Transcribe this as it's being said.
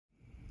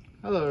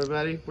Hello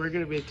everybody, we're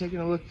going to be taking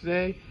a look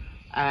today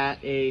at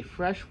a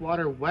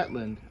freshwater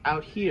wetland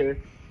out here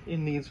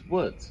in these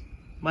woods.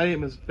 My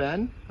name is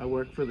Ben, I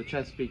work for the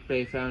Chesapeake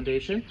Bay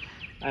Foundation,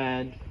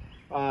 and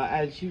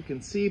as you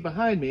can see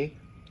behind me,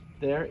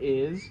 there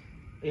is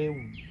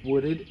a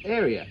wooded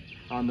area.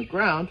 On the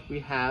ground we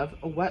have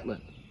a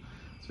wetland.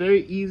 It's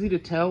very easy to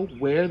tell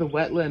where the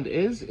wetland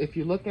is. If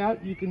you look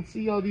out, you can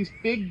see all these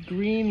big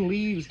green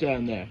leaves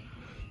down there.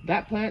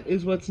 That plant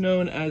is what's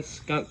known as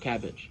skunk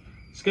cabbage.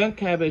 Skunk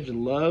cabbage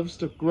loves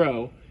to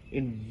grow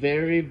in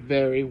very,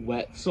 very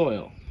wet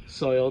soil.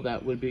 Soil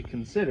that would be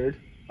considered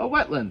a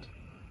wetland.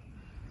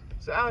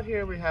 So out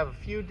here we have a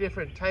few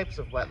different types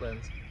of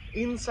wetlands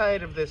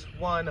inside of this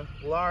one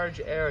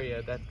large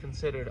area that's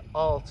considered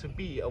all to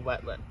be a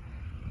wetland.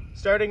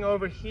 Starting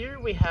over here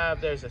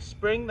there's a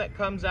spring that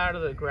comes out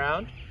of the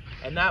ground,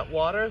 and that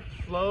water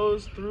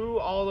flows through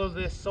all of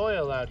this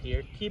soil out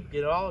here, keeping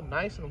it all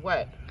nice and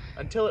wet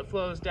until it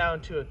flows down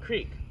to a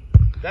creek.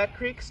 That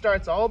creek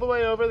starts all the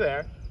way over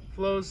there,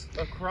 flows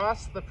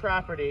across the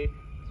property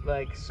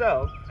like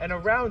so, and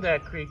around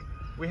that creek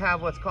we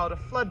have what's called a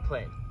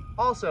floodplain,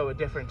 also a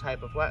different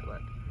type of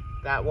wetland.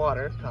 That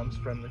water comes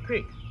from the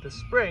creek. The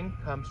spring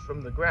comes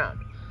from the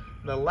ground.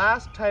 The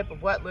last type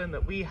of wetland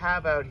that we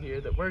have out here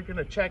that we're going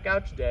to check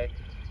out today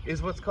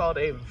is what's called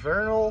a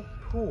vernal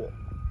pool.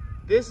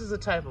 This is a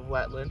type of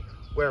wetland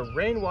where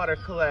rainwater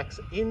collects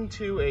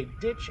into a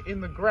ditch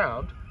in the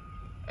ground,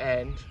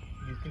 and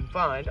you can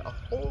find a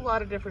whole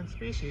lot of different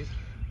species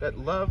that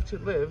love to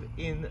live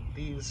in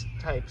these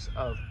types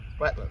of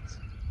wetlands.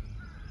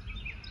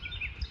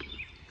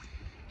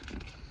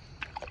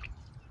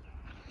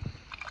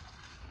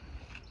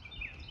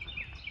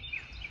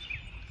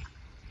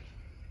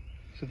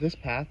 So this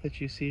path that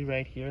you see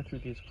right here through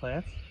these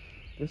plants,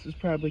 this is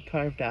probably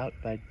carved out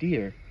by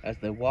deer as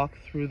they walk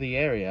through the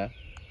area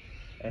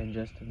and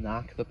just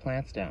knock the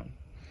plants down.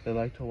 They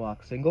like to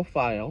walk single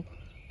file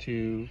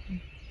to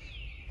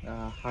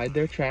hide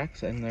their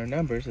tracks and their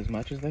numbers as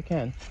much as they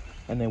can,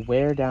 and they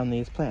wear down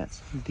these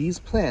plants. These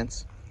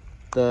plants,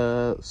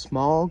 the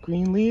small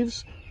green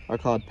leaves, are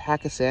called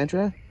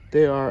Pachysandra.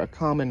 They are a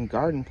common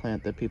garden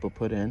plant that people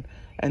put in,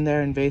 and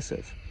they're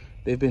invasive.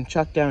 They've been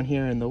chucked down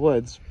here in the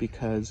woods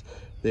because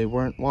they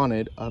weren't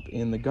wanted up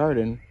in the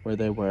garden where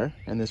they were,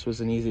 and this was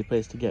an easy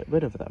place to get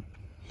rid of them.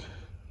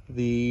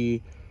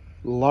 The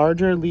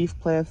larger leaf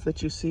plants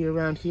that you see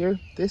around here,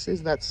 this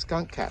is that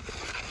skunk cabbage.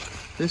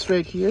 This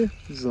right here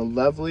is a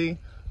lovely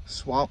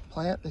swamp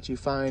plant that you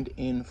find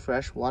in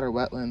freshwater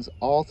wetlands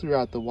all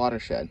throughout the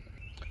watershed.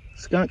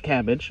 Skunk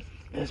cabbage,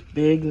 this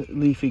big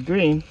leafy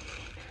green,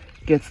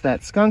 gets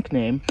that skunk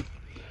name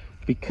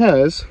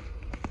because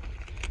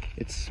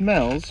it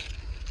smells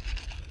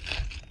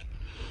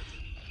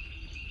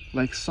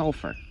like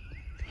sulfur.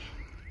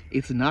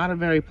 It's not a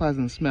very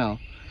pleasant smell,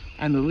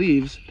 and the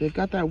leaves, they've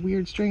got that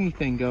weird stringy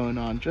thing going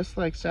on, just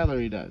like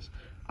celery does.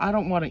 I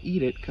don't want to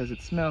eat it because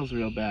it smells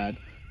real bad,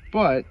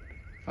 but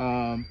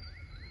a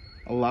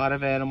lot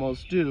of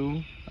animals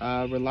do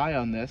rely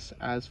on this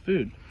as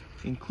food,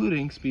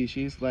 including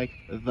species like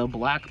the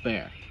black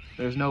bear.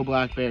 There's no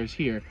black bears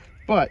here,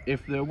 but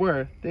if there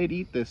were, they'd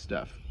eat this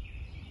stuff.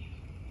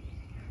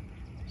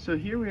 So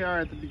here we are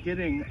at the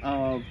beginning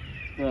of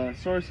the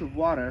source of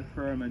water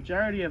for a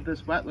majority of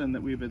this wetland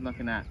that we've been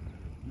looking at.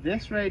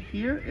 This right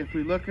here, if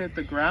we look at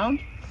the ground,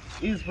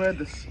 is where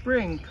the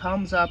spring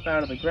comes up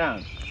out of the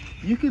ground.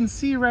 You can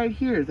see right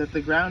here that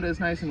the ground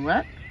is nice and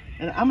wet,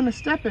 and I'm going to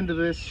step into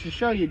this to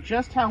show you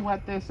just how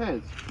wet this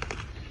is.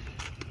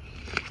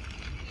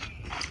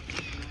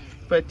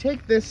 If I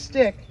take this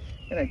stick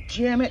and I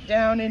jam it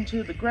down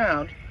into the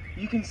ground,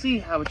 you can see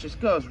how it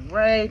just goes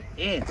right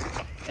in,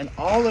 and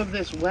all of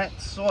this wet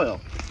soil.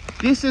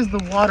 This is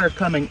the water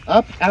coming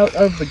up out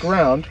of the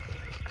ground,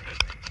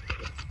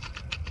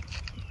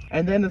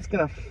 and then it's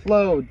going to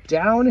flow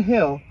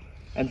downhill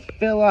and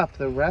fill up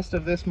the rest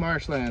of this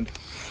marshland.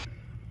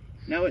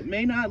 Now it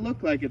may not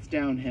look like it's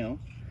downhill,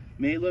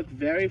 may look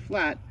very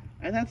flat,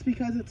 and that's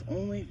because it's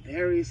only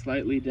very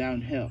slightly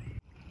downhill.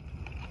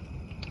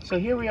 So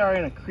here we are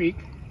in a creek.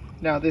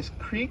 Now this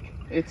creek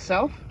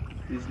itself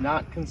is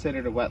not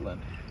considered a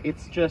wetland.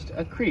 It's just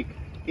a creek.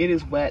 It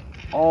is wet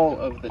all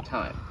of the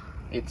time.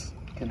 It's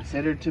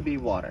considered to be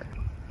water.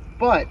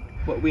 But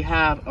what we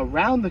have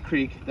around the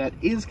creek that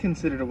is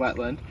considered a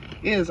wetland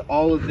is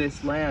all of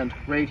this land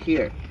right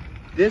here.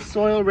 This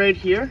soil right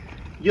here,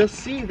 you'll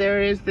see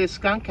there is this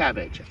skunk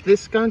cabbage.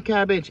 This skunk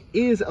cabbage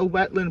is a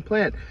wetland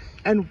plant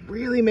and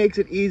really makes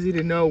it easy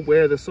to know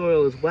where the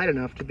soil is wet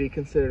enough to be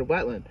considered a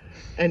wetland.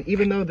 And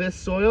even though this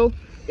soil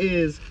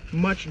is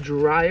much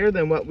drier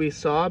than what we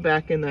saw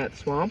back in that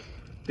swamp,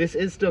 this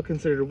is still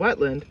considered a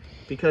wetland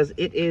because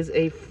it is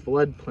a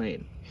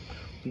floodplain.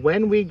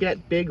 When we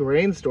get big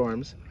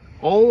rainstorms,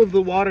 all of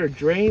the water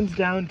drains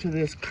down to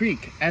this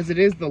creek, as it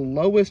is the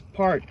lowest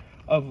part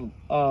of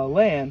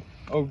land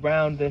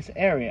around this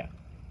area.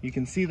 You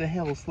can see the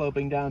hills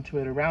sloping down to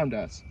it around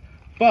us.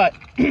 But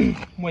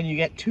when you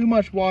get too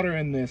much water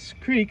in this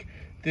creek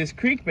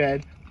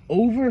bed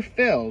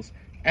overfills,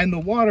 and the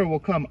water will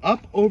come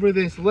up over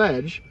this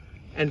ledge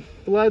and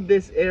flood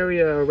this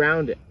area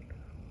around it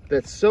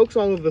that soaks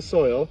all of the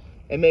soil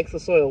and makes the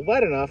soil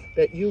wet enough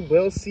that you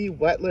will see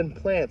wetland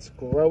plants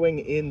growing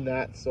in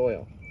that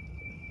soil.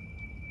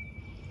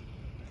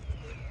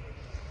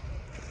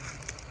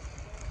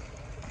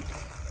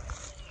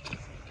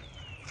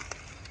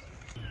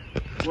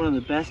 One of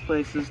the best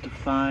places to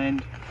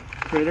find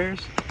critters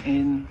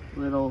in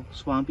little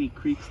swampy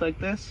creeks like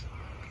this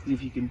is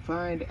if you can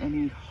find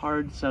any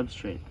hard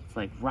substrate. It's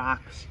like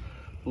rocks,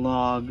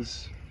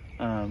 logs,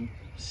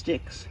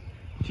 sticks.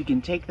 If you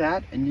can take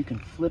that and you can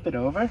flip it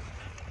over,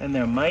 and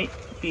there might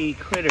be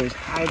critters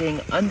hiding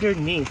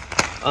underneath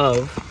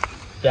of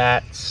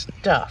that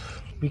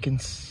stuff. We can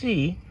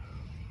see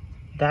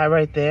that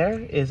right there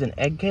is an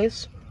egg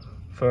case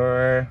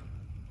for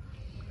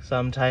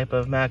some type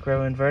of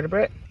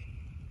macroinvertebrate.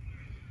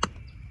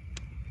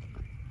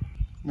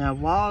 Now,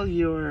 while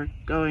you're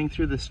going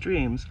through the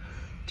streams,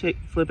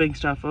 flipping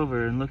stuff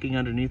over and looking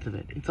underneath of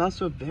it, it's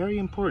also very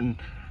important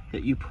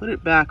that you put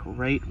it back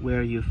right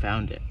where you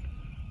found it.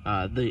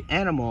 The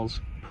animals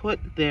put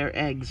their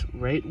eggs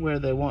right where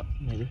they want,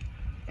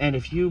 and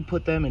if you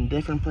put them in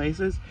different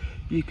places,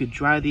 you could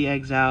dry the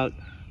eggs out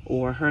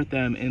or hurt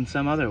them in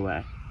some other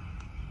way.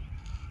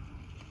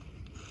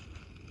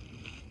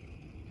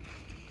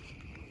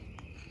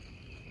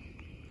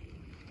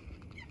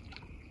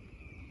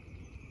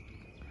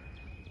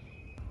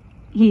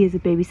 He is a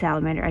baby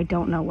salamander. I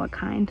don't know what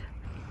kind.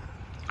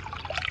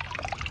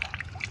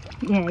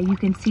 Yeah, you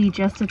can see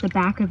just at the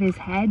back of his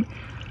head,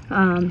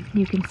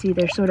 you can see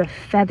there's sort of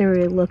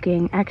feathery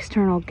looking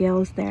external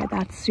gills there.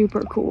 That's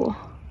super cool.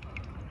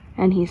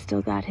 And he's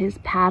still got his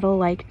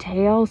paddle-like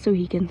tail so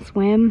he can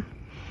swim.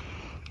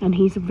 And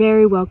he's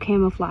very well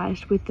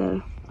camouflaged with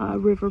the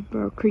river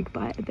or creek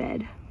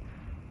bed.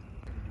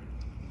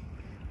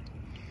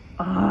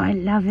 Oh, I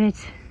love it.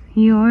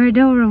 You're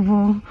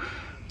adorable.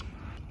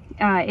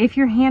 If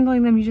you're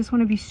handling them, you just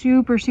want to be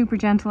super, super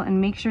gentle and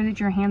make sure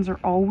that your hands are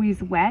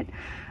always wet.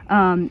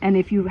 And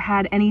if you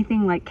had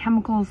anything like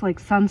chemicals,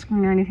 like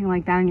sunscreen or anything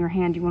like that in your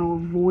hand, you want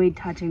to avoid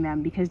touching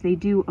them because they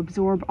do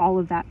absorb all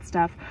of that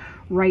stuff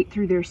right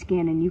through their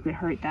skin and you could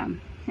hurt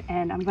them.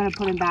 And I'm going to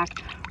put him back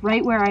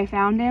right where I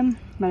found him,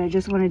 but I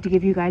just wanted to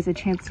give you guys a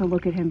chance to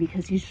look at him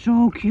because he's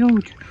so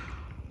cute.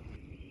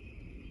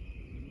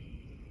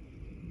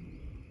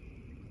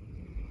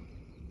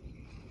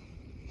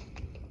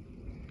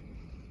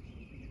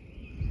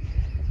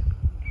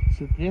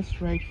 So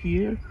this right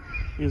here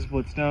is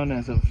what's known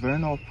as a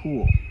vernal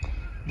pool.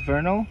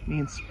 Vernal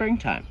means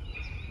springtime.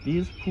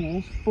 These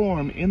pools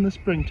form in the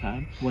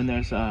springtime when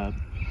there's a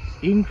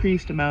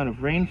increased amount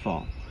of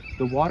rainfall.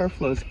 The water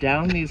flows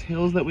down these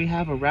hills that we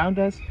have around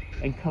us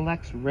and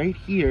collects right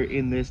here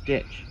in this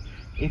ditch.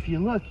 If you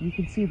look, you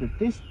can see that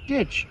this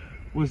ditch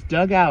was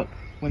dug out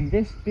when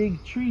this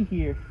big tree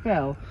here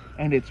fell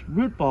and its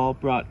root ball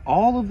brought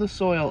all of the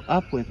soil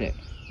up with it,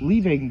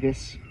 leaving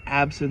this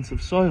absence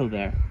of soil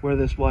there where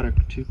this water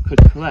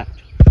could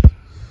collect.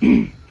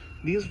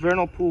 These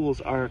vernal pools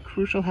are a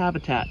crucial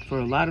habitat for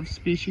a lot of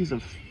species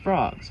of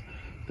frogs.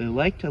 They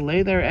like to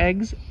lay their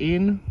eggs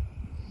in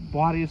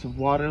bodies of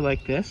water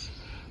like this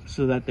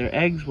so that their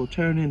eggs will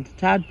turn into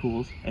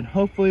tadpoles, and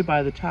hopefully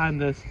by the time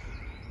this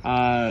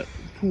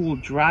pool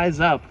dries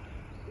up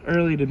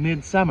early to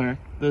midsummer,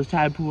 those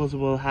tadpoles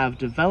will have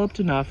developed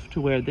enough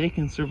to where they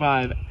can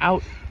survive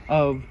out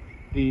of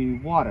the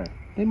water.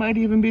 They might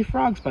even be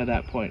frogs by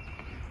that point.